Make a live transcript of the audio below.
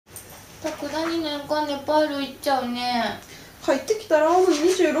桜2年間ネパール行っちゃうね。帰ってきたらもう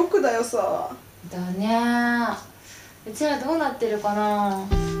26だよさ。だね。うちらどうなってるかな。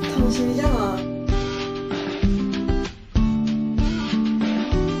楽しみじゃない。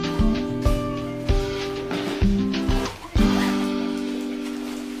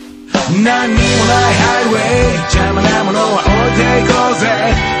何にもないハイウェイ、邪魔なものは置いていこうぜ。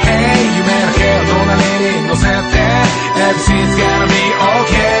Hey 夢だけを隣に乗せて Everything's gonna be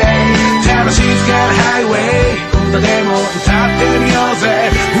okay。 楽しいからハイウェイ、歌でも歌ってみようぜ。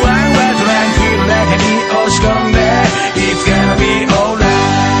One wayトランクの中に押し込んで It's gonna be alright。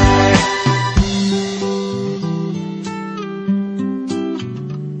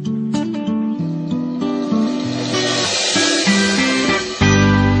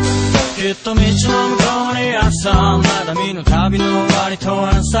きっと道の向こうに朝、まだ見ぬ旅の終わりと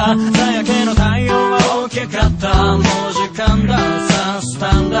朝、朝焼けの太陽は大きかった。もう時間ださあス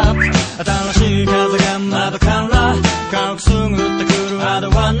タンダップ。新しい風が窓から軽くすぐってくるあだ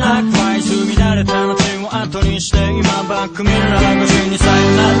はなく、愛すみ慣れた街を後にして今バックミラー越しにさよ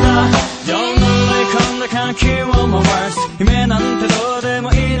なら。夜の追い込んだ歓喜を回す夢なんてどうで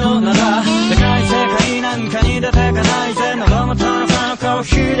もいいのなら、でかい世界なんかに出てかないぜ。喉元のファンコー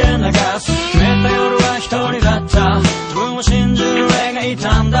ヒーで流す。決めた夜は一人だった。自分を信じる俺がい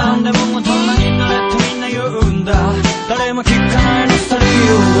たんだ。でも大人になれってみんな言うんだ。誰も聞かないのさ理由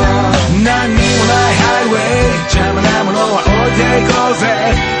は。何にもないハイウェイ、邪魔なものは置いていこうぜ。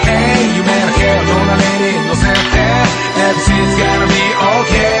Hey 夢だけを隣に乗せて Everything's gonna be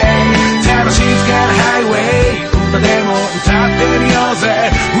okay。 楽しいからハイウェイ、歌でも歌ってみようぜ。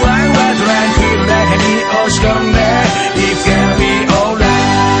One wayトランクの中に押し込んで It's gonna be alright。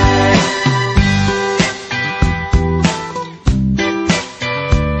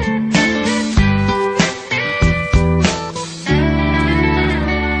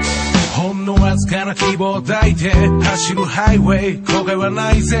わずかな希望を抱いて走るハイウェイ、後悔は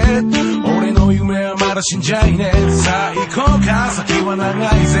ないぜ。俺の夢はまだ死んじゃいねえ。さあ行こうか、先は長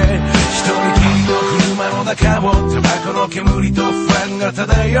いぜ。一人きりの車の中をタバコの煙とファンが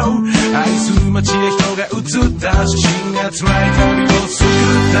漂う。愛する街や人が写った写真がつらい旅を救っ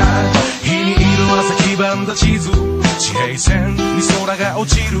た。日に色は先ばんだ地図、地平線に空が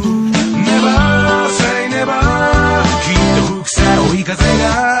落ちる。Never say never、 きっと吹くさ追い風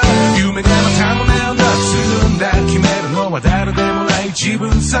が夢がまた胸をなくするんだ。決めるのは誰でもない自分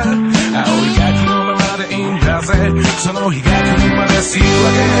さ。青い垣のままでいいんだぜ。その日が来るまで吸い分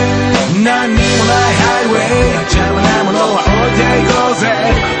け。何にもないハイウェイ、邪魔なものは置いていこうぜ。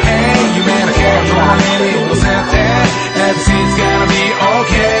Hey 夢だけを隣に乗せて Everything's gonna be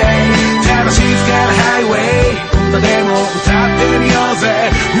okay。 楽しいからハイウェイ、歌でも歌ってみようぜ。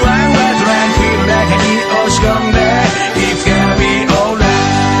One wayトランクの中に押し込んで It's gonna be alright。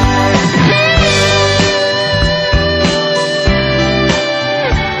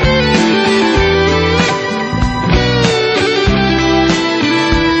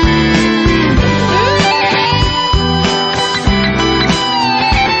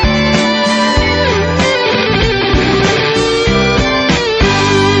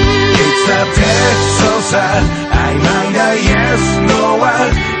曖昧な Yes No は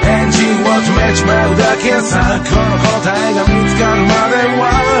エンジンを止めちまうだけさ。この答えが見つかるまでは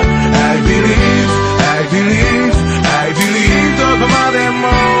I believe どこまでも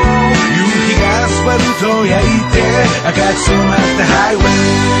夕日がアスファルトを焼いて赤く染まったハイウェイ。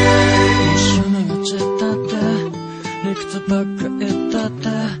一緒に落ちたって理屈ばっか言ったって、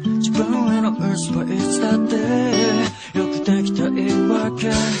自分への嘘はいつだってよくできた言い訳。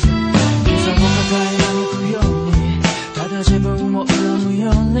膝を抱え歩くように、ただ自分を恨む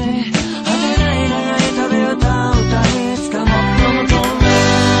ように、果てない長い旅を歌う歌につかもっと求め。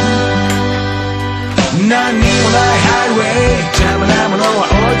何にもないハイウェイ、邪魔なものは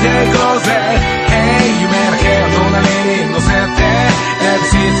置いていこうぜ。Hey 夢だけを隣に乗せて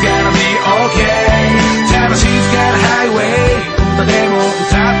Everything's gonna be okay。 楽しいからハイウェイ、歌で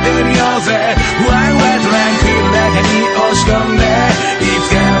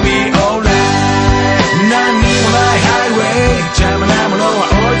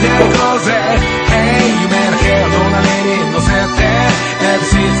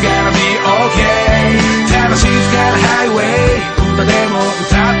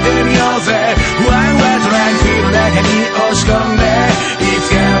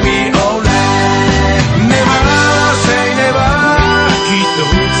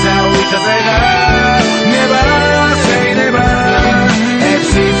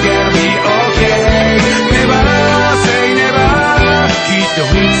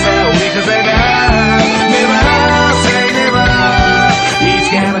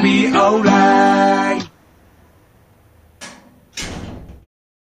gonna be alright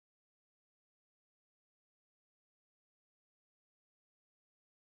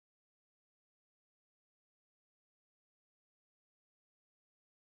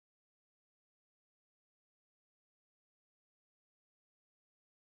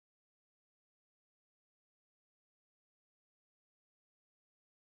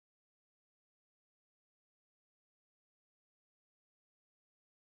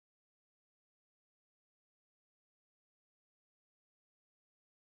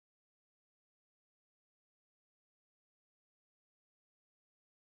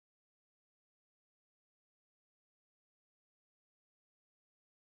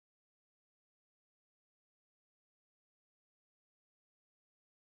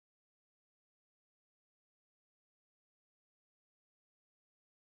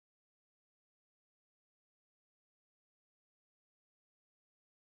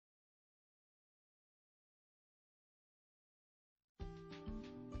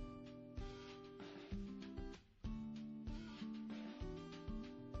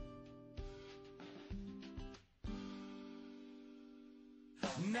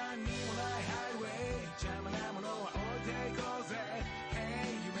何にもないハイウェイ邪魔